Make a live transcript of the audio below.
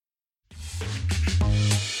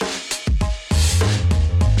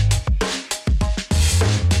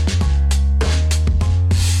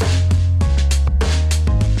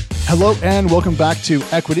Hello and welcome back to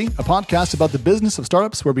Equity, a podcast about the business of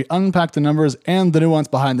startups where we unpack the numbers and the nuance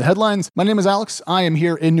behind the headlines. My name is Alex. I am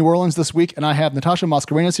here in New Orleans this week and I have Natasha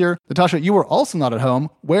Mascarenhas here. Natasha, you are also not at home.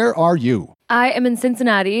 Where are you? I am in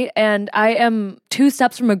Cincinnati and I am 2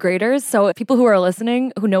 steps from a Grater's. So people who are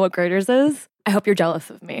listening who know what Grater's is, I hope you're jealous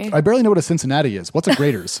of me. I barely know what a Cincinnati is. What's a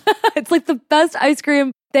Grater's? It's like the best ice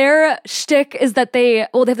cream. Their shtick is that they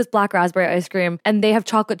have this black raspberry ice cream and they have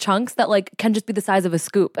chocolate chunks that like can just be the size of a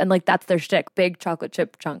scoop. And like that's their shtick, big chocolate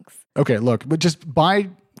chip chunks. Okay, look, but just buy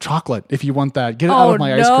chocolate if you want that. Get it out of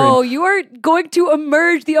my ice cream. Oh, no, you are going to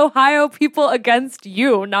emerge the Ohio people against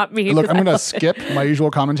you, not me. Look, I'm going to skip my usual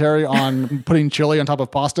commentary on putting chili on top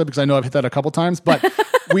of pasta because I know I've hit that a couple times, but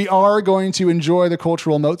we are going to enjoy the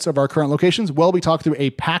cultural moats of our current locations while we talk through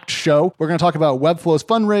a packed show. We're going to talk about Webflow's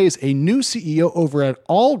fundraise, a new CEO over at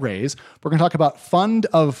AllRaise. We're going to talk about Fund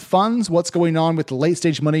of Funds, what's going on with the late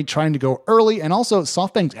stage money trying to go early, and also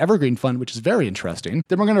SoftBank's Evergreen Fund, which is very interesting.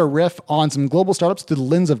 Then we're going to riff on some global startups through the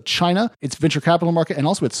lens of China, its venture capital market, and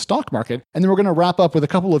also its stock market. And then we're going to wrap up with a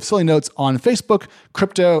couple of silly notes on Facebook,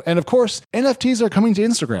 crypto, and of course, NFTs are coming to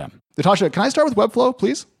Instagram. Natasha, can I start with Webflow,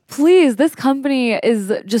 please? Please, this company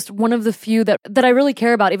is just one of the few that I really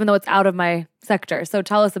care about, even though it's out of my sector. So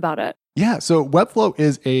tell us about it. Yeah, so Webflow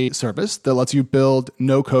is a service that lets you build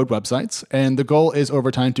no-code websites, and the goal is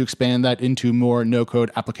over time to expand that into more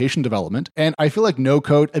no-code application development. And I feel like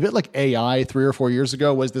no-code, a bit like AI 3 or 4 years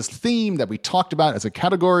ago, was this theme that we talked about as a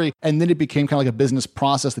category, and then it became kind of like a business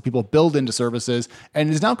process that people build into services, and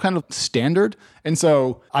is now kind of standard. And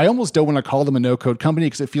so I almost don't want to call them a no-code company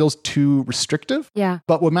because it feels too restrictive. Yeah.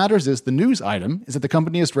 But what matters is the news item is that the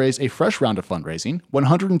company has raised a fresh round of fundraising,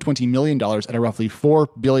 $120 million at a roughly $4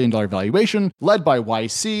 billion valuation, led by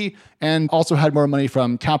YC, and also had more money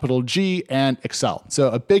from Capital G and Excel. So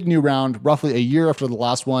a big new round, roughly a year after the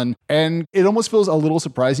last one. And it almost feels a little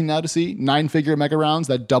surprising now to see 9-figure mega rounds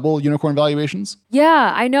that double unicorn valuations.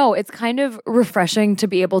 Yeah, I know. It's kind of refreshing to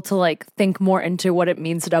be able to like think more into what it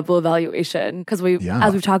means to double a valuation. Because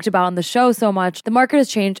as we've talked about on the show so much, the market has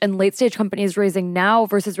changed and late stage companies raising now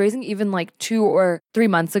versus raising even like 2 or 3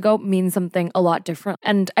 months ago means something a lot different.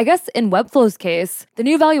 And I guess in Webflow's case, the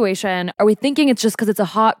new valuation, are we thinking it's just because it's a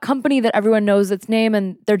hot company that everyone knows its name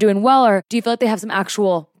and they're doing well? Or do you feel like they have some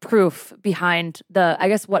actual proof behind the, I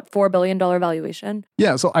guess, $4 billion valuation?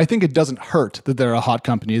 Yeah, so I think it doesn't hurt that they're a hot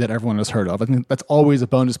company that everyone has heard of. I think that's always a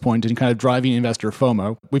bonus point in kind of driving investor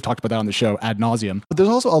FOMO. We've talked about that on the show ad nauseum. But there's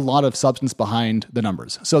also a lot of substance behind the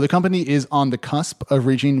numbers. So the company is on the cusp of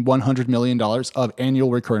reaching $100 million of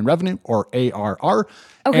annual recurring revenue, or ARR.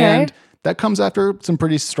 Okay. And that comes after some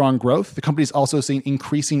pretty strong growth. The company's also seeing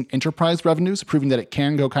increasing enterprise revenues, proving that it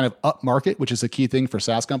can go kind of up market, which is a key thing for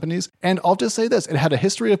SaaS companies. And I'll just say this, it had a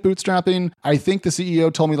history of bootstrapping. I think the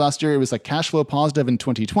CEO told me last year it was like cash flow positive in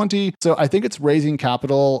 2020. So I think it's raising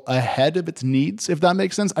capital ahead of its needs, if that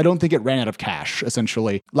makes sense. I don't think it ran out of cash,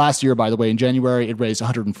 essentially. Last year, by the way, in January, it raised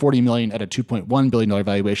 $140 million at a $2.1 billion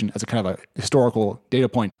valuation as a kind of a historical data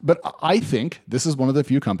point. But I think this is one of the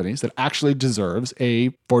few companies that actually deserves a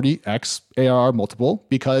 40x ARR multiple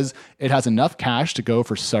because it has enough cash to go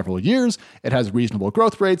for several years, it has reasonable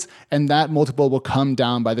growth rates, and that multiple will come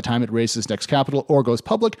down by the time it raises next capital or goes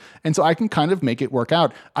public. And so I can kind of make it work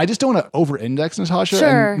out. I just don't want to over-index, Natasha,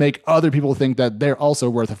 and make other people think that they're also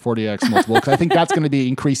worth a 40x multiple because I think that's going to be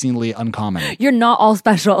increasingly uncommon. You're not all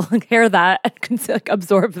special. Hear that and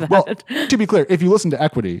absorb that. Well, to be clear, if you listen to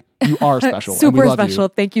Equity, you are special. Super and we love special. You.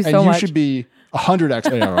 Thank you so and much. You should be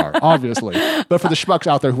 100x ARR, obviously. But for the schmucks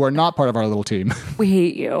out there who are not part of our little team. We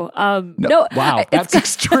hate you. No. Wow, that's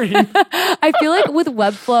extreme. I feel like with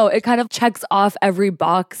Webflow, it kind of checks off every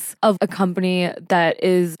box of a company that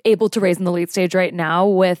is able to raise in the late stage right now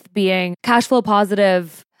with being cash flow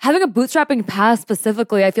positive, having a bootstrapping path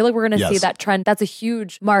specifically. I feel like we're going to see that trend. That's a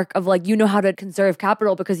huge mark of like, you know how to conserve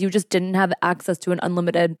capital because you just didn't have access to an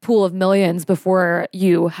unlimited pool of millions before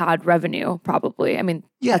you had revenue, probably. I mean,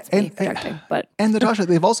 that's me projecting. And Natasha,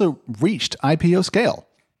 they've also reached IPO scale.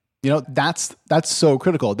 You know, that's so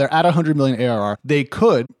critical. They're at 100 million ARR. They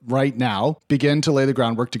could right now begin to lay the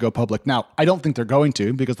groundwork to go public. Now, I don't think they're going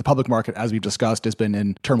to because the public market, as we've discussed, has been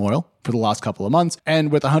in turmoil for the last couple of months.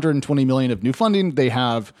 And with 120 million of new funding, they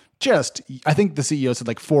have I think the CEO said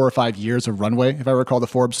like 4 or 5 years of runway, if I recall the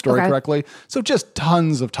Forbes story correctly. So just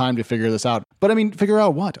tons of time to figure this out. But I mean, figure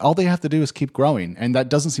out what? All they have to do is keep growing. And that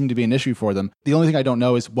doesn't seem to be an issue for them. The only thing I don't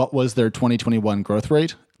know is what was their 2021 growth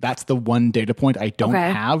rate. That's the one data point I don't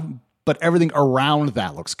have. but everything around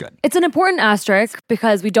that looks good. It's an important asterisk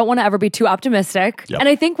because we don't want to ever be too optimistic. Yep. And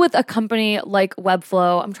I think with a company like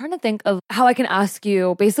Webflow, I'm trying to think of how I can ask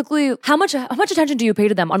you basically how much attention do you pay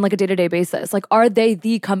to them on like a day-to-day basis? Like, are they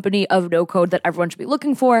the company of no code that everyone should be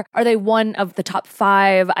looking for? Are they one of the top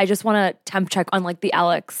 5? I just want to temp check on like the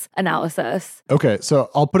Alex analysis. Okay, so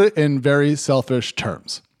I'll put it in very selfish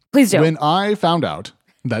terms. Please do. When I found out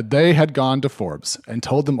that they had gone to Forbes and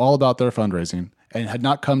told them all about their fundraising and had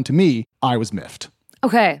not come to me, I was miffed.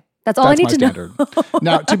 Okay. That's all I need to know.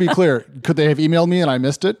 Now, to be clear, could they have emailed me and I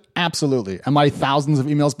missed it? Absolutely. Am I thousands of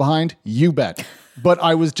emails behind? You bet. But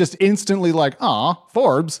I was just instantly like,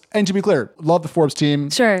 Forbes. And to be clear, love the Forbes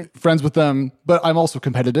team. Sure. Friends with them. But I'm also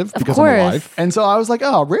competitive because I'm alive. And so I was like,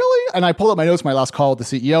 oh, really? And I pulled up my notes, my last call with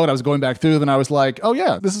the CEO, and I was going back through them and I was like, oh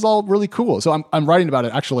yeah, this is all really cool. So I'm writing about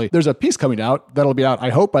it. Actually, there's a piece coming out that'll be out, I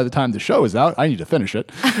hope, by the time the show is out. I need to finish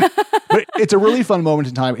it. But it's a really fun moment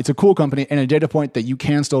in time. It's a cool company and a data point that you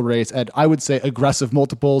can still raise at, I would say, aggressive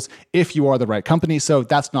multiples if you are the right company. So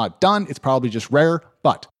that's not done. It's probably just rare.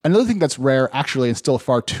 But another thing that's rare, actually, and still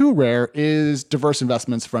far too rare, is diverse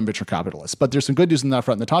investments from venture capitalists. But there's some good news in that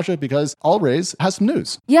front, Natasha, because Allraise has some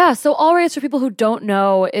news. Yeah, so Allraise, for people who don't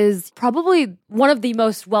know, is probably one of the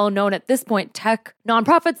most well-known at this point tech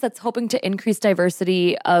nonprofits that's hoping to increase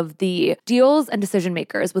diversity of the deals and decision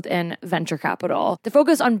makers within venture capital. The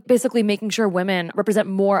focus on basically making sure women represent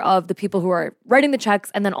more of the people who are writing the checks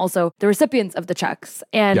and then also the recipients of the checks.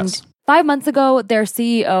 And yes. 5 months ago, their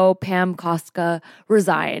CEO, Pam Koska,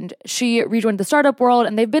 resigned. She rejoined the startup world,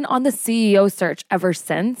 and they've been on the CEO search ever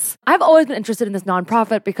since. I've always been interested in this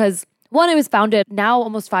nonprofit because, one, it was founded now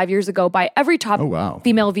almost 5 years ago by every top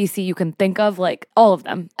female VC you can think of, like all of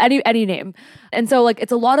them, any name. And so like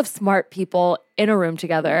it's a lot of smart people in a room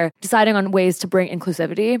together deciding on ways to bring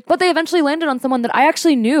inclusivity. But they eventually landed on someone that I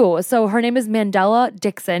actually knew. So her name is Mandela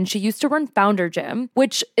Dixon. She used to run Founder Gym,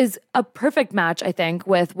 which is a perfect match, I think,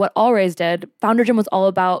 with what Allraise did. Founder Gym was all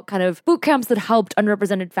about kind of boot camps that helped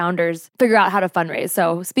underrepresented founders figure out how to fundraise.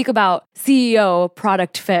 So speak about CEO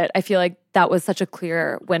product fit. I feel like that was such a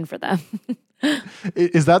clear win for them.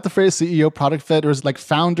 Is that the phrase CEO product fit, or is it like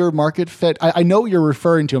founder market fit? I know what you're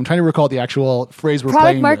referring to. I'm trying to recall the actual phrase we're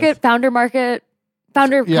playing with. Founder market,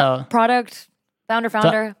 founder product,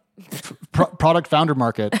 founder. Product founder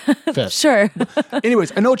market fit. Sure.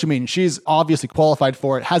 Anyways, I know what you mean. She's obviously qualified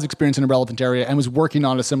for it, has experience in a relevant area, and was working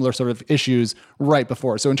on a similar sort of issues right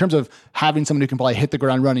before. So in terms of having someone who can probably hit the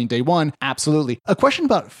ground running day one, absolutely. A question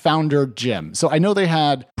about Founder Gym. So I know they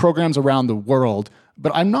had programs around the world,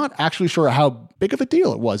 but I'm not actually sure how big of a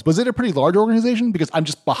deal it was. Was it a pretty large organization? Because I'm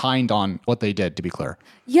just behind on what they did, to be clear.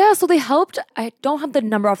 Yeah, so they helped, I don't have the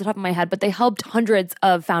number off the top of my head, but they helped hundreds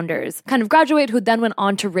of founders kind of graduate who then went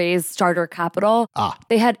on to raise starter capital.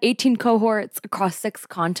 They had 18 cohorts across 6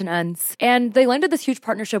 continents. And they landed this huge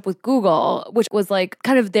partnership with Google, which was like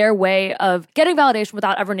kind of their way of getting validation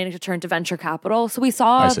without ever needing to turn to venture capital. So we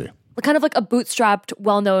saw kind of like a bootstrapped,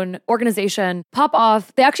 well-known organization pop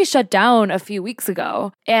off. They actually shut down a few weeks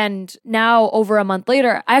ago. And now, over a month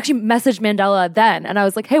later, I actually messaged Mandela then. And I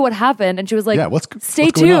was like, hey, what happened? And she was like, stay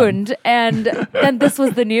tuned. And then this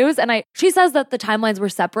was the news. And she says that the timelines were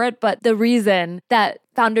separate, but the reason that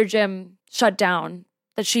Founder Gym shut down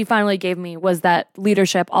that she finally gave me was that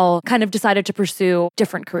leadership all kind of decided to pursue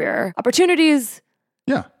different career opportunities.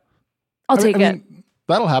 Yeah. I'll take it.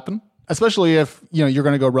 That'll happen. Especially if you're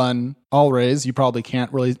going to go run Allraise, you probably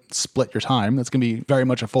can't really split your time. That's going to be very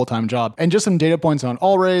much a full-time job. And just some data points on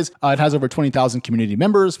Allraise. It has over 20,000 community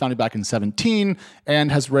members, founded back in 2017,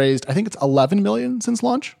 and has raised, I think it's 11 million since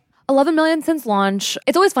launch. 11 million since launch.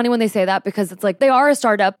 It's always funny when they say that because it's like they are a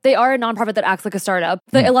startup. They are a nonprofit that acts like a startup.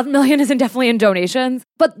 The 11 million isn't definitely in donations.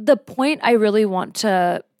 But the point I really want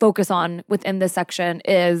to focus on within this section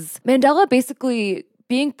is Mandela basically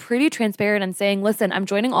being pretty transparent and saying, listen, I'm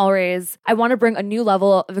joining Allraise. I want to bring a new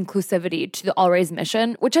level of inclusivity to the Allraise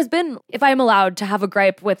mission, which has been, if I am allowed to have a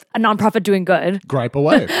gripe with a nonprofit doing good. Gripe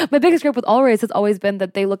away. My biggest gripe with Allraise has always been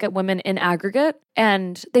that they look at women in aggregate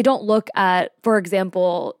and they don't look at, for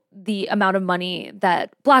example, the amount of money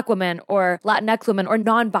that Black women or Latinx women or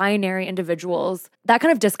non-binary individuals, that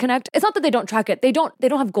kind of disconnect. It's not that they don't track it. They don't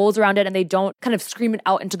have goals around it and they don't kind of scream it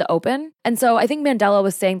out into the open. And so I think Mandela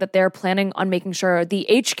was saying that they're planning on making sure the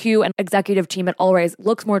HQ and executive team at Allraise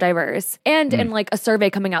looks more diverse. And in like a survey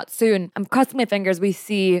coming out soon, I'm crossing my fingers, we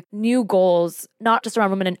see new goals, not just around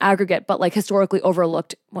women in aggregate, but like historically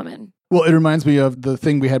overlooked women. Well, it reminds me of the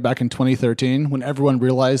thing we had back in 2013 when everyone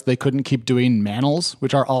realized they couldn't keep doing manels,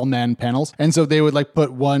 which are all men panels. And so they would like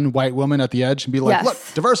put one white woman at the edge and be like, look,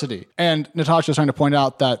 diversity. And Natasha's trying to point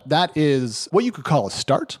out that that is what you could call a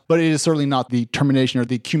start, but it is certainly not the termination or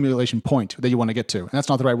the accumulation point that you want to get to. And that's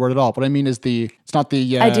not the right word at all. What I mean is it's not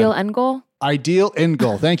the ideal end goal. Ideal end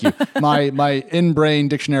goal. Thank you. My in-brain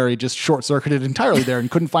dictionary just short-circuited entirely there and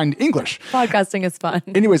couldn't find English. Podcasting is fun.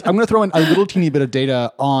 Anyways, I'm going to throw in a little teeny bit of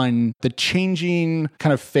data on the changing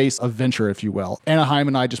kind of face of venture, if you will. Anaheim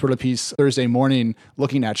and I just wrote a piece Thursday morning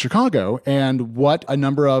looking at Chicago and what a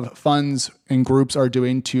number of funds and groups are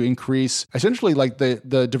doing to increase essentially like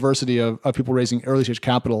the diversity of people raising early stage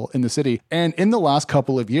capital in the city. And in the last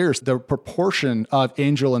couple of years, the proportion of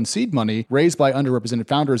angel and seed money raised by underrepresented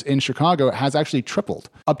founders in Chicago has actually tripled,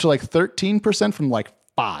 up to like 13% from like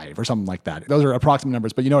 5 or something like that. Those are approximate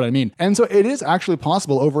numbers, but you know what I mean. And so it is actually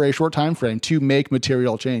possible over a short time frame to make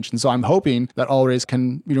material change. And so I'm hoping that Allraise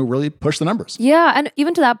can, really push the numbers. Yeah. And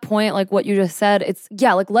even to that point, like what you just said,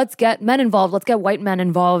 let's get men involved. Let's get white men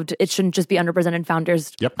involved. It shouldn't just be underrepresented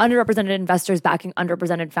founders, underrepresented investors backing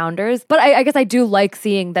underrepresented founders. But I guess I do like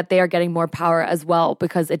seeing that they are getting more power as well,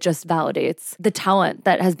 because it just validates the talent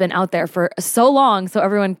that has been out there for so long. So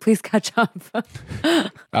everyone, please catch up.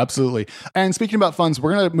 Absolutely. And speaking about funds,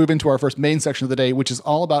 we're going to move into our first main section of the day, which is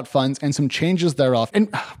all about funds and some changes thereof.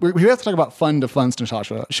 And we have to talk about fund to funds,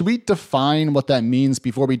 Natasha. Should we define what that means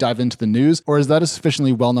before we dive into the news? Or is that a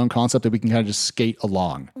sufficiently well-known concept that we can kind of just skate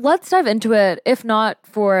along? Let's dive into it, if not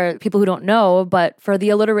for people who don't know, but for the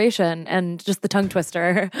alliteration and just the tongue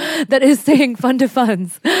twister that is saying fund to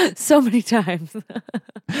funds so many times.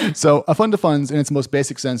 So a fund to funds in its most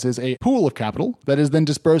basic sense is a pool of capital that is then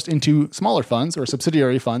dispersed into smaller funds or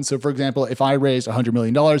subsidiary funds. So for example, if I raised $100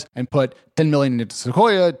 million and put $10 million into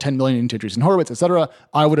Sequoia, $10 million into Andreessen Horowitz, etc.,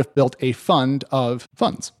 I would have built a fund of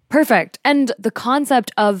funds. Perfect. And the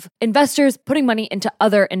concept of investors putting money into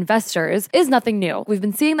other investors is nothing new. We've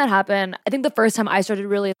been seeing that happen. I think the first time I started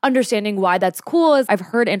really understanding why that's cool is I've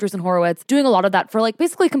heard Andreessen Horowitz doing a lot of that for like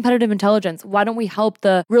basically competitive intelligence. Why don't we help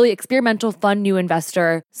the really experimental, fun new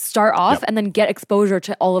investor start off and then get exposure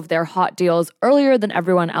to all of their hot deals earlier than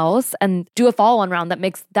everyone else and do a follow-on round that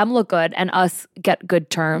makes them look good and us get good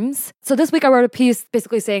terms. So this week I wrote a piece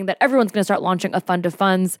basically saying that everyone's going to start launching a fund of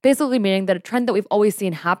funds, basically meaning that a trend that we've always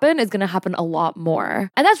seen happen is going to happen a lot more.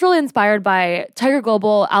 And that's really inspired by Tiger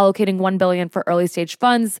Global allocating $1 billion for early stage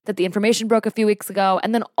funds that the information broke a few weeks ago.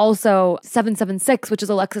 And then also 776, which is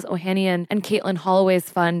Alexis Ohanian and Caitlin Holloway's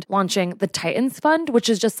fund, launching the Titans Fund, which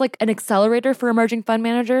is just like an accelerator for emerging fund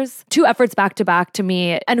managers. 2 efforts back to back to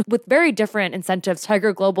me, and with very different incentives.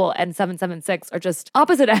 Tiger Global and 776 are just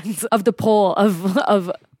opposite ends of the pole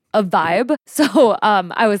of vibe. So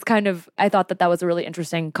I thought that was a really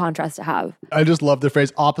interesting contrast to have. I just love the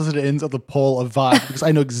phrase opposite ends of the pole of vibe, because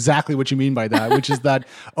I know exactly what you mean by that, which is that,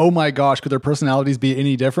 oh my gosh, could their personalities be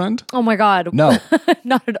any different? Oh my God. No.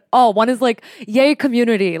 Not at all. One is like, yay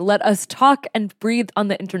community, let us talk and breathe on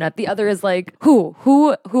the internet. The other is like, who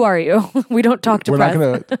are you? We don't talk to press.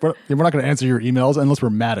 We're not going to answer your emails unless we're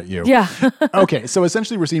mad at you. Yeah. Okay. So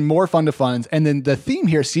essentially we're seeing more fund to funds. And then the theme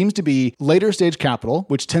here seems to be later stage capital,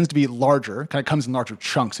 which tends to be larger, kind of comes in larger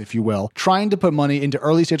chunks, if you will, trying to put money into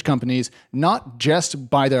early stage companies, not just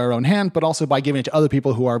by their own hand, but also by giving it to other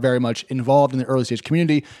people who are very much involved in the early stage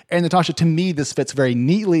community. And Natasha, to me, this fits very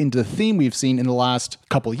neatly into the theme we've seen in the last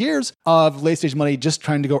couple of years of late stage money just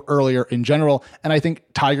trying to go earlier in general. And I think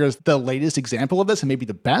Tiger is the latest example of this and maybe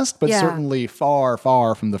the best, but certainly far,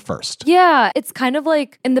 far from the first. Yeah, it's kind of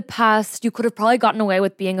like in the past, you could have probably gotten away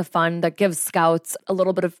with being a fund that gives scouts a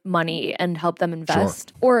little bit of money and help them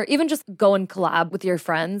invest, or even just go and collab with your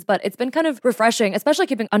friends. But it's been kind of refreshing, especially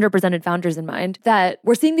keeping underrepresented founders in mind, that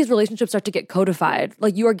we're seeing these relationships start to get codified.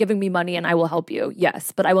 Like, you are giving me money and I will help you.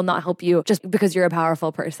 Yes, but I will not help you just because you're a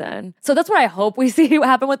powerful person. So that's what I hope we see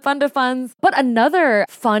happen with fund of funds. But another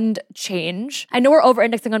fund change, I know we're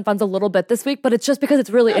over-indexing on funds a little bit this week, but it's just because it's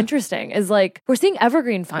really interesting, is like we're seeing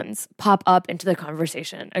evergreen funds pop up into the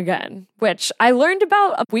conversation again, which I learned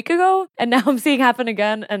about a week ago and now I'm seeing happen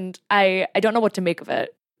again, and I don't know what to make of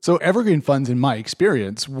it. So evergreen funds, in my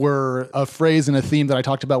experience, were a phrase and a theme that I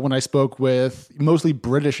talked about when I spoke with mostly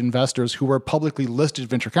British investors who were publicly listed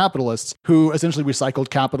venture capitalists who essentially recycled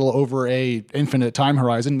capital over a infinite time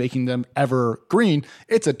horizon, making them evergreen.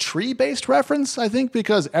 It's a tree-based reference, I think,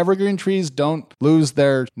 because evergreen trees don't lose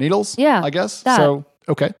their needles, I guess. So,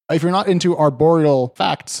 okay. If you're not into arboreal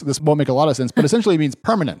facts, this won't make a lot of sense, but essentially it means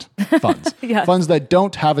permanent funds. Funds that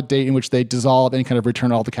don't have a date in which they dissolve and kind of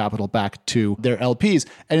return all the capital back to their LPs.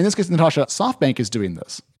 And in this case, Natasha, SoftBank is doing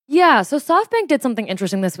this. Yeah, so SoftBank did something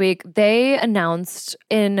interesting this week. They announced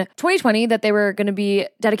in 2020 that they were going to be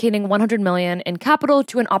dedicating $100 million in capital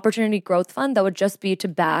to an opportunity growth fund that would just be to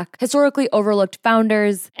back historically overlooked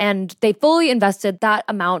founders. And they fully invested that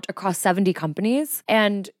amount across 70 companies.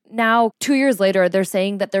 And now, 2 years later, they're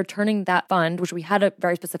saying that they're turning that fund, which we had a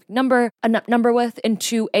very specific number with,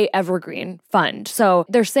 into a evergreen fund. So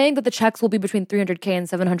they're saying that the checks will be between $300K and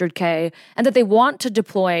 $700K, and that they want to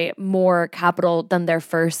deploy more capital than their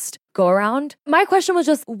first go around. My question was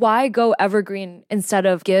just, why go evergreen instead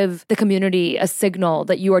of give the community a signal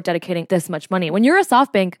that you are dedicating this much money? When you're a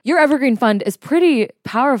SoftBank, your evergreen fund is pretty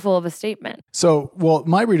powerful of a statement. So, well,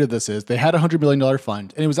 my read of this is they had a $100 million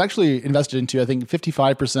fund, and it was actually invested into, I think,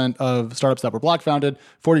 55% of startups that were Black founded,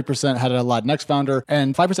 40% had a Latinx founder,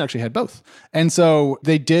 and 5% actually had both. And so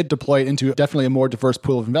they did deploy it into definitely a more diverse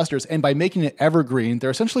pool of investors. And by making it evergreen,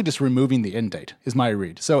 they're essentially just removing the end date, is my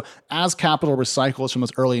read. So as capital recycles from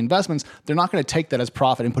those early investments, they're not going to take that as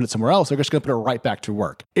profit and put it somewhere else. They're just going to put it right back to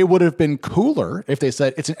work. It would have been cooler if they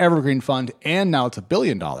said it's an evergreen fund and now it's $1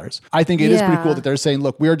 billion. I think it is pretty cool that they're saying,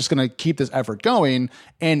 look, we're just going to keep this effort going.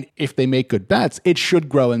 And if they make good bets, it should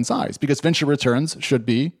grow in size because venture returns should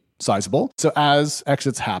be sizable. So as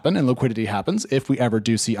exits happen and liquidity happens, if we ever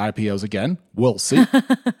do see IPOs again, we'll see,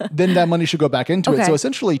 then that money should go back into it. So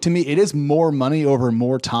essentially, to me, it is more money over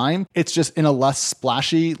more time. It's just in a less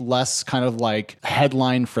splashy, less kind of like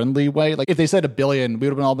headline friendly way. Like if they said $1 billion, we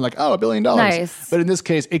would have all been like, oh, $1 billion. Nice. But in this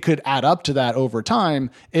case, it could add up to that over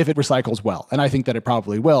time if it recycles well. And I think that it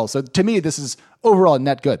probably will. So to me, this is overall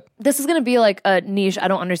net good. This is going to be like a niche, I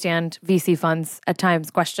don't understand VC funds at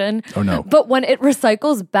times question. Oh no. But when it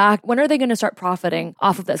recycles back, when are they going to start profiting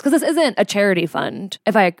off of this? Because this isn't a charity fund,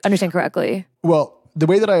 if I understand correctly. Well, the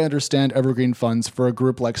way that I understand evergreen funds for a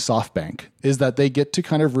group like SoftBank is that they get to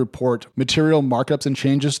kind of report material markups and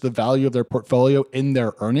changes to the value of their portfolio in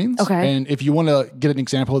their earnings. Okay. And if you want to get an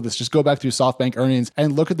example of this, just go back through SoftBank earnings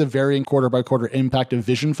and look at the varying quarter by quarter impact of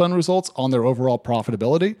Vision Fund results on their overall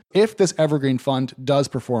profitability. If this evergreen fund does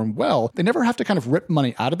perform well, they never have to kind of rip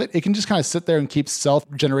money out of it. It can just kind of sit there and keep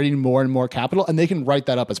self-generating more and more capital, and they can write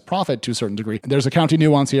that up as profit to a certain degree. There's accounting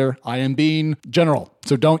nuance here. I am being general,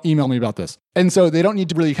 so don't email me about this. And so they don't need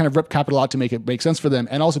to really kind of rip capital out to make it make sense for them.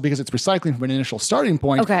 And also because it's recycling from an initial starting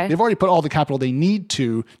point, they've already put all the capital they need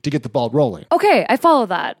to get the ball rolling. Okay, I follow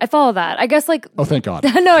that. I guess like... Oh, thank God.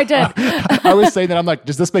 No, I did. I was saying that. I'm like,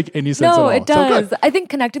 does this make any sense at all? No, it does. So I think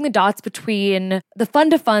connecting the dots between the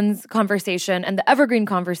fund to funds conversation and the evergreen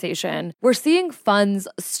conversation, we're seeing funds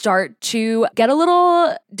start to get a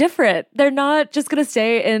little different. They're not just going to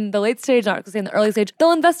stay in the late stage, not going to stay in the early stage.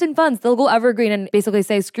 They'll invest in funds. They'll go evergreen and basically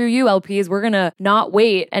say, screw you, LPs. We're going to not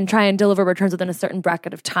wait and try and deliver returns within a certain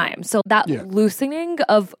bracket of time. So that loosening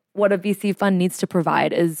of what a VC fund needs to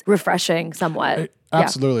provide is refreshing somewhat.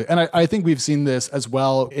 Absolutely. And I think we've seen this as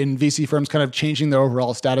well in VC firms kind of changing their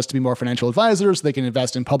overall status to be more financial advisors. They can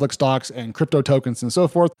invest in public stocks and crypto tokens and so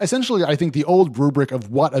forth. Essentially, I think the old rubric of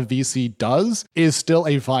what a VC does is still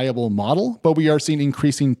a viable model, but we are seeing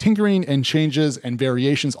increasing tinkering and changes and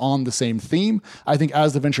variations on the same theme. I think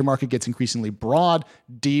as the venture market gets increasingly broad,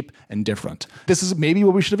 deep, and different. This is maybe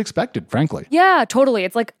what we should have expected, frankly. Yeah, totally.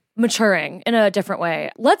 It's like maturing in a different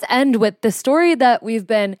way. Let's end with the story that we've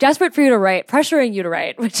been desperate for you to write, pressuring you to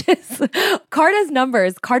write, which is Carta's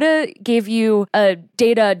numbers. Carta gave you a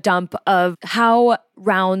data dump of how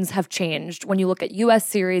rounds have changed when you look at US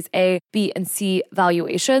Series A, B, and C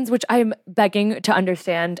valuations, which I'm begging to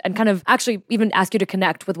understand and kind of actually even ask you to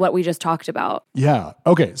connect with what we just talked about. Yeah.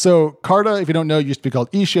 Okay. So Carta, if you don't know, used to be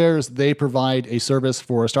called eShares. They provide a service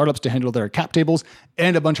for startups to handle their cap tables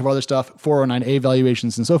and a bunch of other stuff, 409A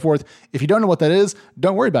valuations and so forth. If you don't know what that is,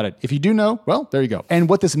 don't worry about it. If you do know, well, there you go. And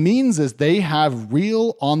what this means is they have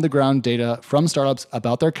real on-the-ground data from startups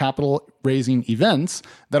about their capital raising events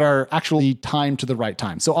that are actually timed to the right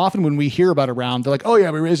time. So often when we hear about a round, they're like, oh yeah,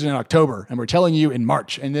 we raised it in October and we're telling you in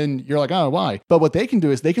March. And then you're like, oh, why? But what they can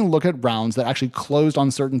do is they can look at rounds that actually closed on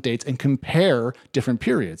certain dates and compare different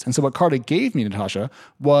periods. And so what Carta gave me, Natasha,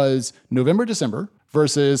 was November, December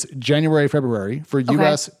versus January, February for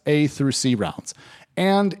US A through C rounds.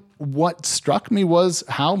 And what struck me was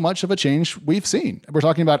how much of a change we've seen. We're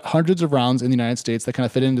talking about hundreds of rounds in the United States that kind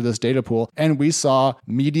of fit into this data pool. And we saw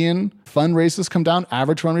median fundraisers come down,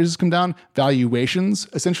 average fundraisers come down, valuations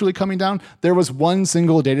essentially coming down. There was one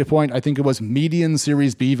single data point. I think it was median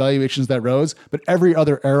Series B valuations that rose, but every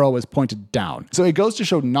other arrow was pointed down. So it goes to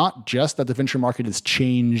show not just that the venture market is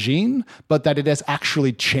changing, but that it has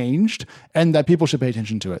actually changed and that people should pay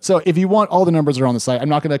attention to it. So if you want all the numbers are on the site, I'm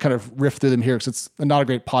not going to kind of riff through them here because it's not a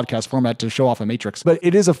great podcast podcast format to show off a matrix. But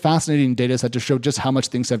it is a fascinating data set to show just how much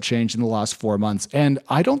things have changed in the last 4 months. And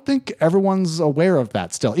I don't think everyone's aware of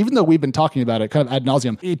that still. Even though we've been talking about it kind of ad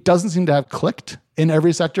nauseum, it doesn't seem to have clicked in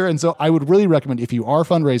every sector. And so I would really recommend, if you are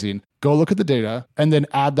fundraising, go look at the data and then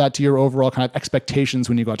add that to your overall kind of expectations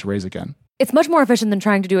when you go out to raise again. It's much more efficient than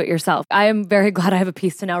trying to do it yourself. I am very glad I have a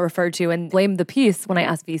piece to now refer to and blame the piece when I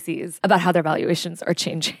ask VCs about how their valuations are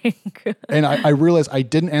changing. And I realized I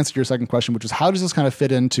didn't answer your second question, which is how does this kind of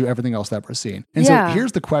fit into everything else that we're seeing? And so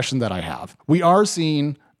here's the question that I have. We are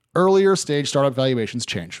seeing earlier stage startup valuations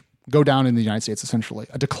change, go down in the United States, essentially,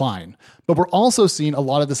 a decline. But we're also seeing a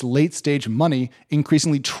lot of this late stage money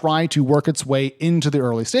increasingly try to work its way into the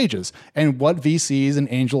early stages. And what VCs and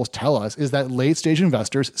angels tell us is that late stage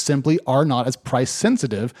investors simply are not as price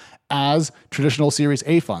sensitive as traditional Series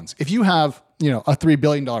A funds. If you have a $3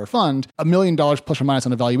 billion fund, $1 million plus or minus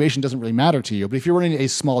on a valuation doesn't really matter to you. But if you're running a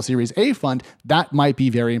small Series A fund, that might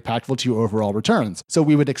be very impactful to your overall returns. So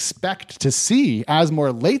we would expect to see, as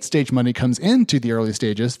more late stage money comes into the early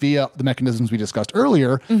stages via the mechanisms we discussed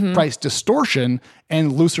earlier, price distortion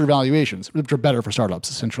and looser valuations, which are better for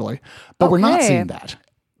startups, essentially. But we're not seeing that.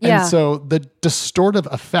 And so the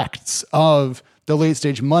distortive effects of the late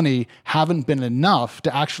stage money haven't been enough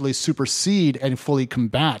to actually supersede and fully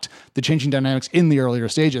combat the changing dynamics in the earlier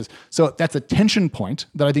stages. So that's a tension point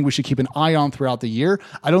that I think we should keep an eye on throughout the year.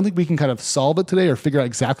 I don't think we can kind of solve it today or figure out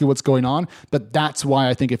exactly what's going on, but that's why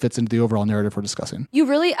I think it fits into the overall narrative we're discussing. You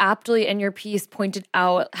really aptly in your piece pointed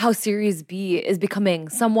out how Series B is becoming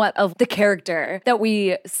somewhat of the character that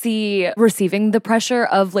we see receiving the pressure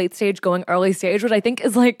of late stage going early stage, which I think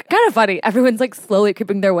is like kind of funny. Everyone's like slowly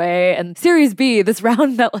creeping their way, and Series B, this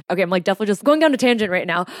round that I'm like definitely just going down a tangent right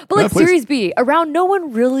now, but like Series B, a round no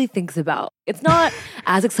one really thinks about. It's not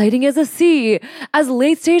as exciting as a C, as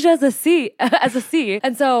late stage as a C.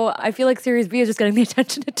 And so I feel like Series B is just getting the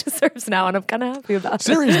attention it deserves now, and I'm kind of happy about it.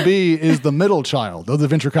 Series B is the middle child of the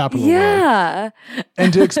venture capital world.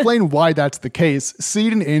 And to explain why that's the case,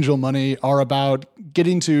 seed and angel money are about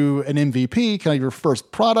getting to an MVP, kind of your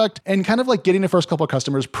first product, and kind of like getting the first couple of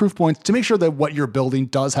customers, proof points to make sure that what you're building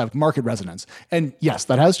does have market resonance. And yes,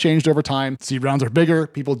 that has changed over time. Seed rounds are bigger.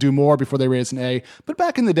 People do more before they raise an A. But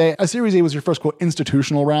back in the day, a Series A was your first, quote,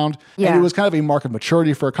 institutional round. And it was kind of a mark of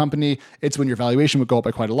maturity for a company. It's when your valuation would go up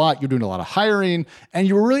by quite a lot. You're doing a lot of hiring, and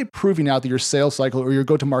you were really proving out that your sales cycle or your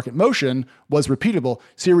go-to-market motion was repeatable.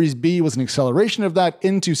 Series B was an acceleration of that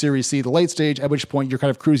into Series C, the late stage, at which point you're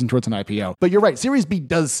kind of cruising towards an IPO. But you're right, Series B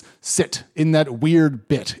does sit in that weird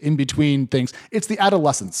bit in between things. It's the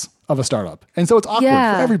adolescence of a startup. And so it's awkward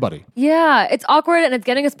for everybody. Yeah, it's awkward and it's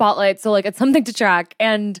getting a spotlight. So like it's something to track.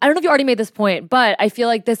 And I don't know if you already made this point, but I feel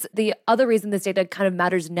like the other reason this data kind of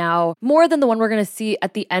matters now more than the one we're going to see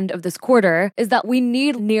at the end of this quarter is that we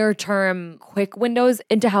need near-term quick windows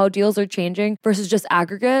into how deals are changing versus just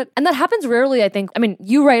aggregate. And that happens rarely, I think. I mean,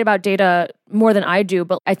 you write about data more than I do,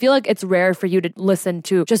 but I feel like it's rare for you to listen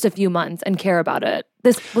to just a few months and care about it.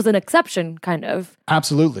 This was an exception, kind of.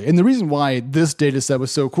 Absolutely. And the reason why this data set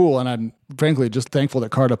was so cool, and I'm frankly just thankful that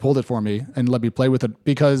Carta pulled it for me and let me play with it,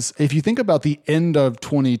 because if you think about the end of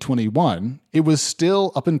 2021, it was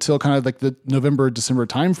still up until kind of like the November, December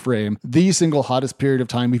timeframe, the single hottest period of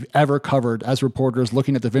time we've ever covered as reporters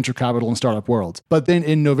looking at the venture capital and startup worlds. But then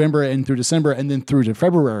in November and through December and then through to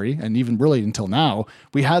February, and even really until now,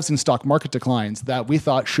 we have seen stock market declines that we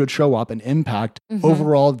thought should show up and impact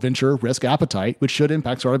overall venture risk appetite, which should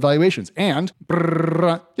impact startup valuations. And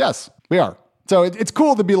yes, we are. So it's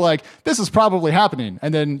cool to be like, this is probably happening.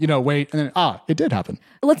 And then, wait, and then, it did happen.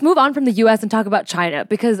 Let's move on from the US and talk about China,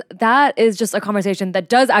 because that is just a conversation that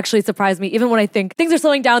does actually surprise me. Even when I think things are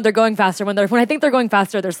slowing down, they're going faster. When I think they're going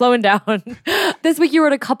faster, they're slowing down. This week, you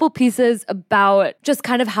wrote a couple pieces about just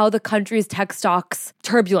kind of how the country's tech stocks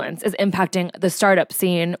turbulence is impacting the startup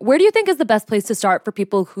scene. Where do you think is the best place to start for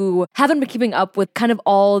people who haven't been keeping up with kind of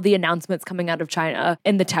all the announcements coming out of China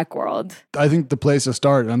in the tech world? I think the place to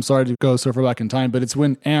start, and I'm sorry to go so far back in time, but it's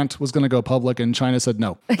when Ant was going to go public and China said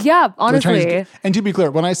no. Yeah, honestly. And to be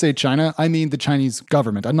clear, when I say China, I mean the Chinese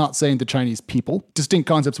government. I'm not saying the Chinese people. Distinct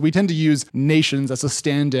concepts. We tend to use nations as a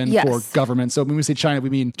stand-in for government. So when we say China,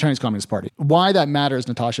 we mean Chinese Communist Party. Why that matters,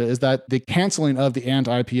 Natasha, is that the canceling of the Ant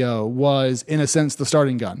IPO was, in a sense, the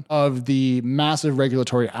starting gun of the massive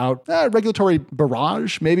regulatory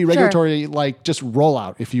barrage, maybe regulatory, just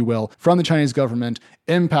rollout, if you will, from the Chinese government,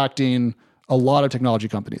 impacting a lot of technology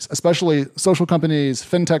companies, especially social companies,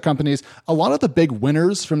 fintech companies. A lot of the big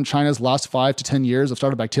winners from China's last 5 to 10 years of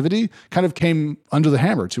startup activity kind of came under the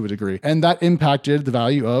hammer to a degree. And that impacted the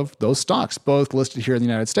value of those stocks, both listed here in the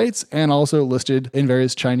United States and also listed in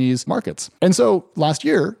various Chinese markets. And so last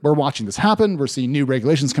year, we're watching this happen. We're seeing new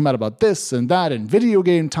regulations come out about this and that and video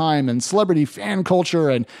game time and celebrity fan culture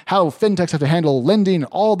and how fintechs have to handle lending,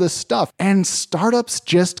 all this stuff. And startups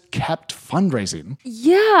just kept fundraising.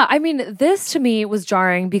 Yeah. I mean, this to me was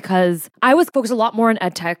jarring because I was focused a lot more on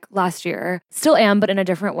edtech last year, still am, but in a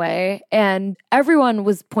different way. And everyone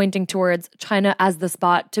was pointing towards China as the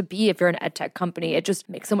spot to be if you're an edtech company. It just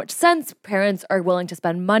makes so much sense. Parents are willing to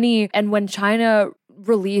spend money. And when China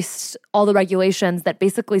released all the regulations that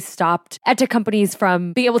basically stopped edtech companies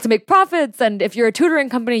from being able to make profits. And if you're a tutoring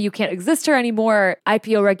company, you can't exist here anymore.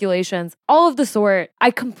 IPO regulations, all of the sort.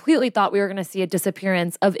 I completely thought we were going to see a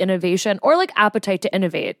disappearance of innovation or like appetite to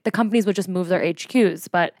innovate. The companies would just move their HQs.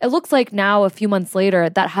 But it looks like now, a few months later,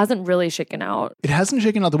 that hasn't really shaken out. It hasn't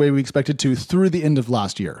shaken out the way we expected to through the end of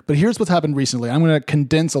last year. But here's what's happened recently. I'm going to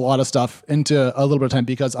condense a lot of stuff into a little bit of time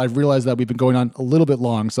because I've realized that we've been going on a little bit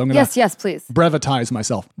long. So I'm going to yes, please. Brevitize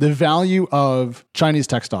myself. The value of Chinese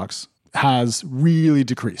tech stocks has really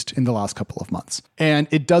decreased in the last couple of months. And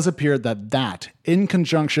it does appear that in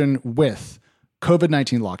conjunction with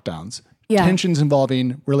COVID-19 lockdowns, tensions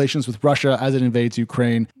involving relations with Russia as it invades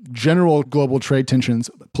Ukraine, general global trade tensions,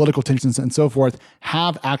 political tensions, and so forth,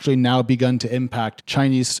 have actually now begun to impact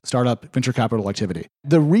Chinese startup venture capital activity.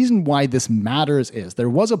 The reason why this matters is there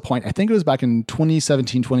was a point, I think it was back in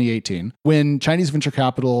 2017, 2018, when Chinese venture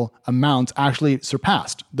capital amounts actually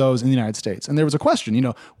surpassed those in the United States. And there was a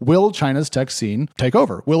question, will China's tech scene take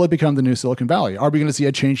over? Will it become the new Silicon Valley? Are we going to see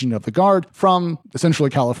a changing of the guard from essentially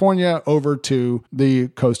California over to the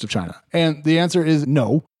coast of China? And the answer is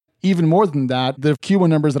no. Even more than that, the Q1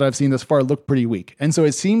 numbers that I've seen thus far look pretty weak. And so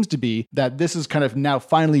it seems to be that this is kind of now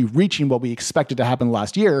finally reaching what we expected to happen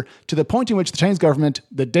last year, to the point in which the Chinese government,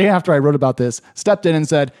 the day after I wrote about this, stepped in and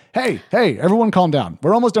said, hey, everyone calm down.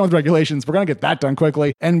 We're almost done with regulations. We're going to get that done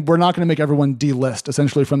quickly. And we're not going to make everyone delist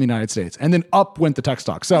essentially from the United States. And then up went the tech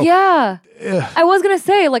stock. So yeah, I was going to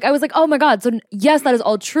say, I was like, oh my God. So yes, that is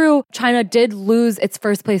all true. China did lose its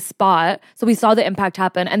first place spot. So we saw the impact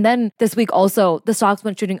happen. And then this week also, the stocks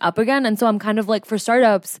went shooting up again. And so I'm kind of like, for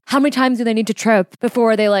startups, how many times do they need to trip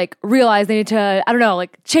before they realize they need to, I don't know,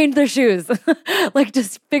 change their shoes?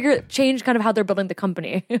 Just change kind of how they're building the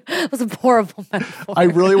company. It was a horrible metaphor. I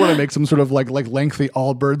really want to make some sort of lengthy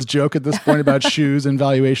Allbirds joke at this point about shoes and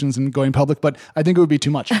valuations and going public, but I think it would be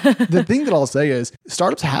too much. The thing that I'll say is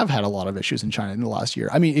startups have had a lot of issues in China in the last year.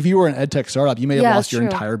 I mean, if you were an edtech startup, you may have lost your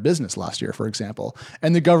entire business last year, for example.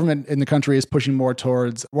 And the government in the country is pushing more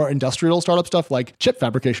towards more industrial startup stuff like chip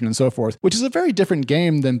fabrication and so forth, which is a very different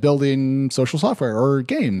game than building social software or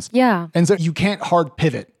games. Yeah. And so you can't hard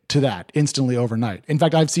pivot to that instantly overnight. In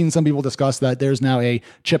fact, I've seen some people discuss that there's now a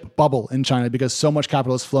chip bubble in China because so much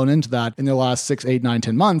capital has flown into that in the last 6, 8, 9,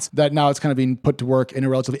 10 months that now it's kind of being put to work in a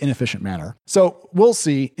relatively inefficient manner. So we'll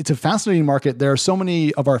see. It's a fascinating market. There are so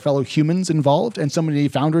many of our fellow humans involved and so many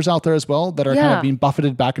founders out there as well that are kind of being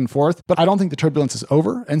buffeted back and forth. But I don't think the turbulence is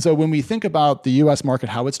over. And so when we think about the US market,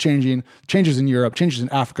 how it's changing, changes in Europe, changes in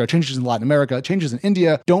Africa, changes in Latin America, changes in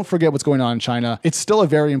India, don't forget what's going on in China. It's still a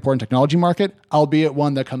very important technology market, albeit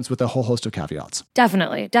one that comes with a whole host of caveats.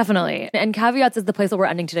 Definitely. And caveats is the place where we're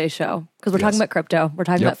ending today's show because we're talking about crypto. We're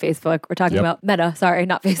talking about Facebook. We're talking about Meta. Sorry,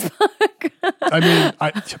 not Facebook. I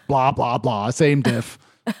mean, blah, blah, blah. Same diff.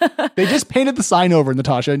 They just painted the sign over,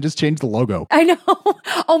 Natasha, and just changed the logo. I know.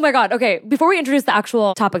 Oh my God. Okay. Before we introduce the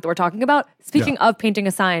actual topic that we're talking about, speaking of painting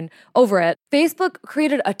a sign over it, Facebook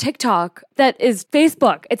created a TikTok that is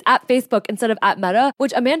Facebook. It's at Facebook instead of at Meta,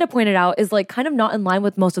 which Amanda pointed out is kind of not in line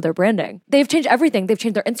with most of their branding. They've changed everything. They've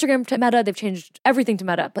changed their Instagram to Meta. They've changed everything to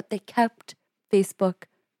Meta, but they kept Facebook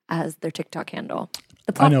as their TikTok handle.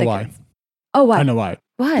 I know why. Oh, why? I know why.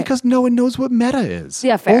 Why? Because no one knows what Meta is.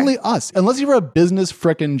 Yeah, fair. Only us. Unless you're a business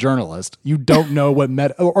frickin' journalist, you don't know what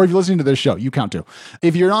Meta, or if you're listening to this show, you count too.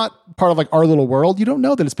 If you're not part of our little world, you don't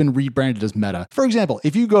know that it's been rebranded as Meta. For example,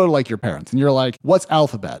 if you go to your parents and you're like, what's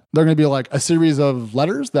alphabet? They're going to be a series of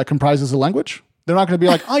letters that comprises a language. They're not going to be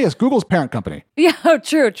like, oh yes, Google's parent company. Yeah,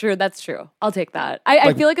 true. That's true. I'll take that.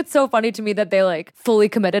 I feel like it's so funny to me that they fully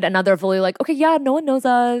committed and now they're fully okay, yeah, no one knows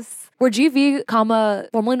us. We're GV,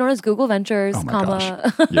 formerly known as Google Ventures, oh my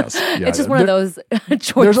gosh. Yes. Yeah, it's just one of those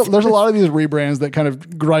choices. There's a lot of these rebrands that kind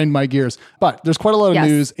of grind my gears, but there's quite a lot of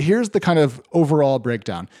news. Here's the kind of overall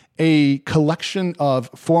breakdown. A collection of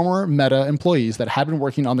former Meta employees that had been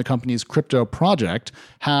working on the company's crypto project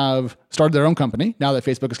have started their own company now that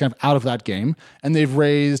Facebook is kind of out of that game, and they've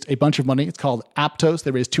raised a bunch of money. It's called Aptos.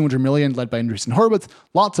 They raised $200 million, led by Andreessen Horowitz.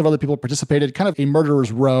 Lots of other people participated, kind of a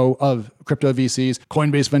murderer's row of crypto VCs.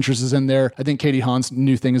 Coinbase Ventures is in there. I think Katie Hahn's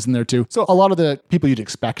new thing is in there too. So a lot of the people you'd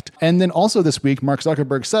expect. And then also this week, Mark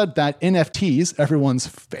Zuckerberg said that NFTs, everyone's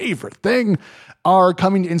favorite thing, are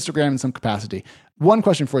coming to Instagram in some capacity. One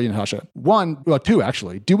question for you, Natasha. Two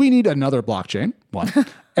actually. Do we need another blockchain? One.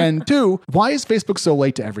 And two, why is Facebook so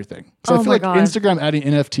late to everything? Because I feel like Instagram adding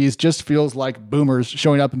NFTs just feels like boomers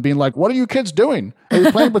showing up and being like, what are you kids doing? Are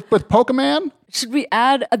you playing with Pokemon? Should we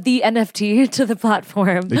add the NFT to the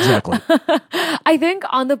platform? Exactly. I think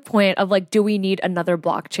on the point of like, do we need another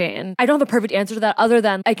blockchain? I don't have a perfect answer to that other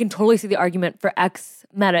than I can totally see the argument for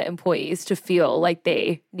ex-Meta employees to feel like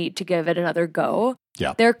they need to give it another go.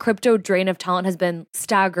 Yeah. Their crypto drain of talent has been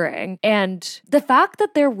staggering. And the fact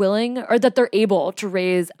that they're willing or that they're able to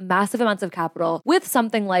raise massive amounts of capital with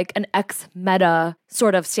something like an ex-Meta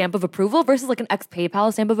sort of stamp of approval versus like an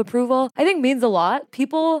ex-PayPal stamp of approval, I think means a lot.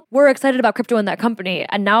 People were excited about crypto in that company.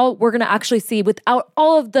 And now we're going to actually see, without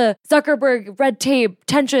all of the Zuckerberg red tape,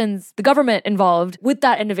 tensions, the government involved with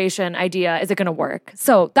that innovation idea, is it going to work?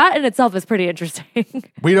 So that in itself is pretty interesting.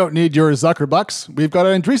 We don't need your Zuckerbucks. We've got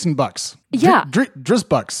an Andreessen bucks. Yeah.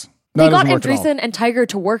 Drizzbucks. They got Andreessen and Tiger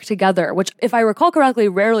to work together, which, if I recall correctly,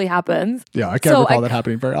 rarely happens. Yeah, I can't recall that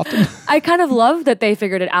happening very often. I kind of love that they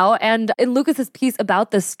figured it out. And in Lucas's piece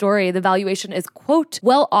about this story, the valuation is, quote,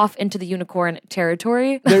 well off into the unicorn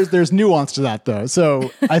territory. There's nuance to that, though. So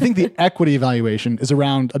I think the equity valuation is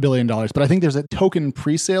around $1 billion, but I think there's a token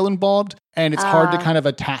pre-sale involved. And it's hard to kind of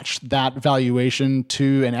attach that valuation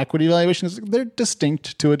to an equity valuation. They're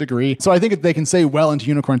distinct to a degree. So I think they can say well into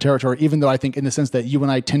unicorn territory, even though I think in the sense that you and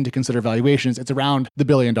I tend to consider valuations, it's around the $1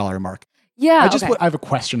 billion mark. Yeah. I have a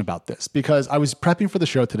question about this because I was prepping for the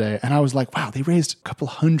show today and I was like, wow, they raised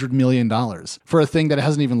 $200 million for a thing that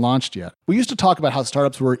hasn't even launched yet. We used to talk about how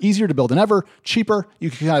startups were easier to build than ever, cheaper. You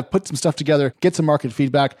could kind of put some stuff together, get some market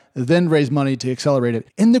feedback, then raise money to accelerate it.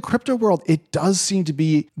 In the crypto world, it does seem to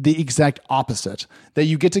be the exact opposite, that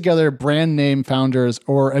you get together brand name founders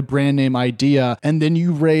or a brand name idea, and then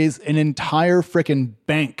you raise an entire freaking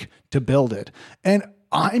bank to build it. And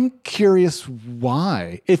I'm curious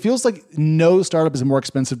why. It feels like no startup is more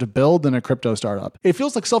expensive to build than a crypto startup. It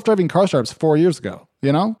feels like self-driving car startups 4 years ago.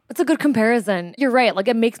 You know? It's a good comparison. You're right. Like,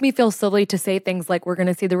 it makes me feel silly to say things like we're going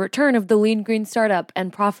to see the return of the lean green startup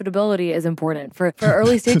and profitability is important for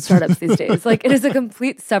early stage startups these days. Like, it is a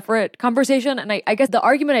complete separate conversation. And I guess the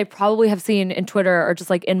argument I probably have seen in Twitter or just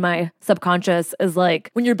like in my subconscious is like,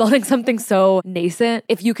 when you're building something so nascent,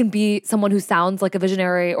 if you can be someone who sounds like a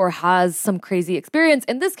visionary or has some crazy experience,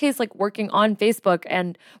 in this case, like working on Facebook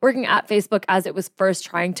and working at Facebook as it was first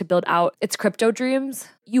trying to build out its crypto dreams,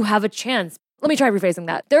 you have a chance. Let me try rephrasing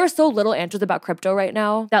that. There are so little answers about crypto right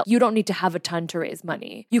now that you don't need to have a ton to raise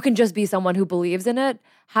money. You can just be someone who believes in it,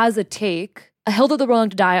 has a take, a hill that they're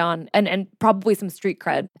willing to die on, and probably some street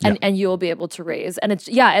cred, and you will be able to raise. And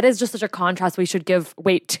it is just such a contrast we should give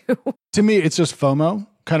weight to. To me, it's just FOMO,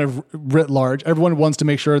 kind of writ large. Everyone wants to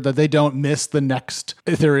make sure that they don't miss the next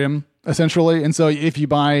Ethereum, essentially. And so if you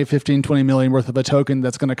buy 15, 20 million worth of a token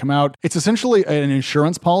that's going to come out, it's essentially an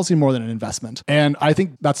insurance policy more than an investment. And I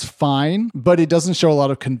think that's fine, but it doesn't show a lot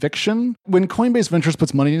of conviction. When Coinbase Ventures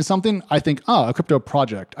puts money into something, I think, a crypto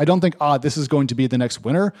project. I don't think, this is going to be the next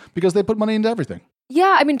winner, because they put money into everything.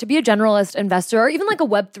 Yeah, I mean, to be a generalist investor or even like a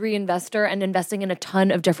Web3 investor and investing in a ton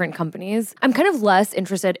of different companies, I'm kind of less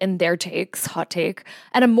interested in their takes, hot take,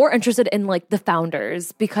 and I'm more interested in like the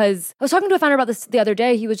founders, because I was talking to a founder about this the other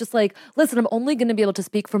day. He was just like, listen, I'm only going to be able to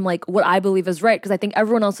speak from like what I believe is right because I think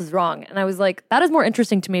everyone else is wrong. And I was like, that is more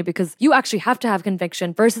interesting to me because you actually have to have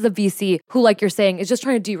conviction versus a VC who, like you're saying, is just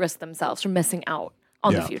trying to de-risk themselves from missing out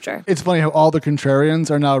on the future. It's funny how all the contrarians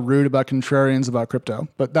are now rude about contrarians about crypto,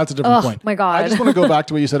 but that's a different point. My God. I just want to go back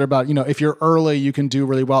to what you said about, if you're early, you can do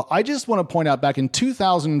really well. I just want to point out back in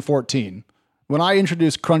 2014, when I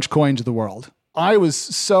introduced Crunchcoin to the world, I was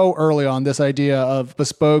so early on this idea of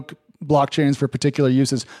bespoke blockchains for particular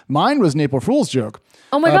uses. Mine was an April Fool's joke.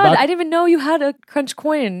 Oh my God, I didn't even know you had a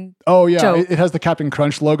Crunchcoin. Oh yeah, joke. It has the Captain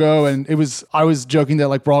Crunch logo, and I was joking that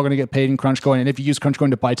like we're all going to get paid in Crunchcoin, and if you use Crunchcoin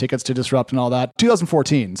to buy tickets to Disrupt and all that.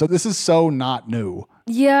 2014, so this is so not new.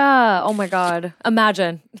 Yeah, oh my God,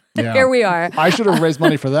 imagine. Yeah. Here we are. I should have raised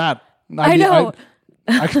money for that. I know.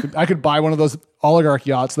 I could buy one of those oligarch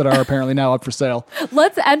yachts that are apparently now up for sale.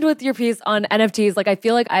 Let's end with your piece on NFTs. Like, I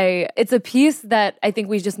feel like it's a piece that I think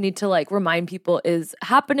we just need to like remind people is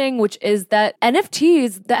happening, which is that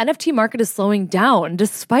NFTs, the NFT market is slowing down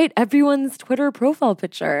despite everyone's Twitter profile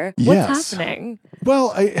picture. What's happening?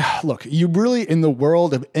 Well, look, you really, in the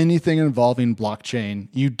world of anything involving blockchain,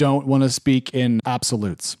 you don't want to speak in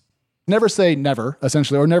absolutes. Never say never,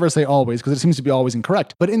 essentially, or never say always, because it seems to be always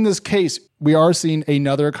incorrect. But in this case, we are seeing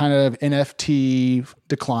another kind of NFT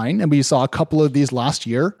decline, and we saw a couple of these last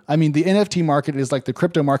year. I mean, the NFT market is like the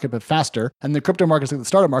crypto market, but faster, and the crypto market is like the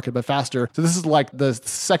startup market, but faster. So this is like the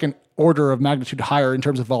second order of magnitude higher in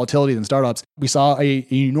terms of volatility than startups. We saw an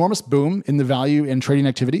enormous boom in the value and trading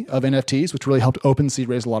activity of NFTs, which really helped OpenSea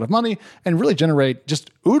raise a lot of money and really generate just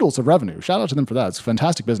oodles of revenue. Shout out to them for that. It's a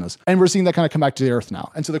fantastic business. And we're seeing that kind of come back to the earth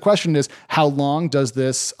now. And so the question is, how long does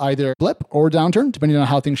this either blip or downturn, depending on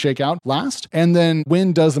how things shake out, last? And then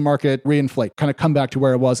when does the market reinflate, kind of come back to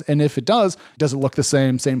where it was? And if it does it look the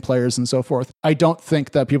same players and so forth? I don't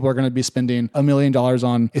think that people are going to be spending $1 million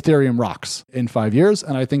on Ethereum rocks in 5 years.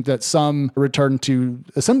 And I think that some return to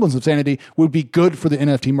a semblance of sanity would be good for the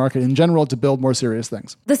NFT market in general to build more serious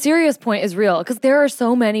things. The serious point is real because there are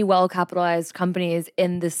so many well-capitalized companies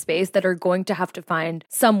in this space that are going to have to find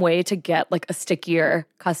some way to get like a stickier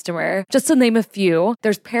customer. Just to name a few,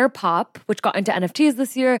 there's Pear Pop, which got into NFTs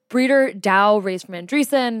this year. Breeder DAO raised from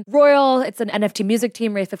Andreessen. Royal, it's an NFT music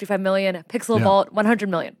team, raised $55 million. Pixel Vault, $100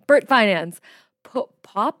 million. Burt Finance.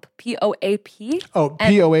 POAP? P-O-A-P? Oh,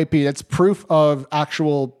 P-O-A-P. That's proof of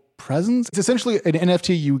actual presence. It's essentially an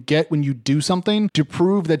NFT you get when you do something to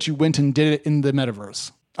prove that you went and did it in the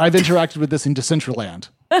metaverse. I've interacted with this in Decentraland.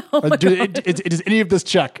 Does any of this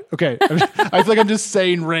check? Okay. I feel like I'm just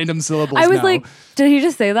saying random syllables I was now. like, did he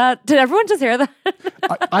just say that? Did everyone just hear that?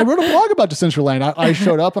 I wrote a blog about Decentraland. I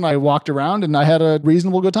showed up and I walked around and I had a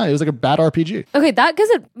reasonable good time. It was like a bad RPG. Okay, that gives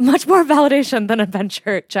it much more validation than a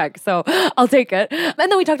venture check. So I'll take it. And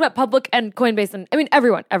then we talked about Public and Coinbase. And I mean,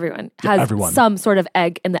 everyone has some sort of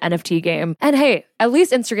egg in the NFT game. And hey, at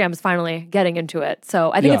least Instagram is finally getting into it.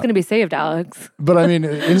 So I think it's going to be saved, Alex. But I mean,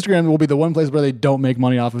 Instagram will be the one place where they don't make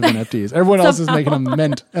money off of NFTs. Everyone else is making them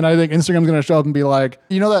mint. And I think Instagram's going to show up and be like,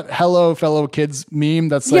 you know that hello fellow kids meme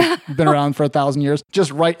that's like been around for 1,000 years?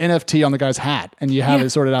 Just write NFT on the guy's hat and you have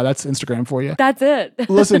it sorted out. That's Instagram for you. That's it.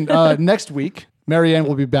 Listen, next week, Marianne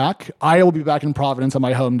will be back. I will be back in Providence on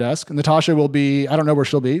my home desk. Natasha will be, I don't know where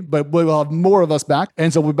she'll be, but we'll have more of us back.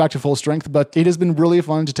 And so we'll be back to full strength. But it has been really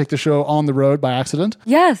fun to take the show on the road by accident.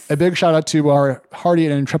 Yes. A big shout out to our hardy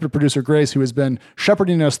and intrepid producer, Grace, who has been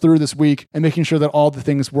shepherding us through this week and making sure that all the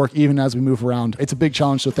things work even as we move around. It's a big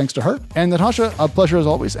challenge, so thanks to her. And Natasha, a pleasure as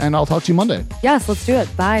always. And I'll talk to you Monday. Yes, let's do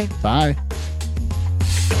it. Bye. Bye.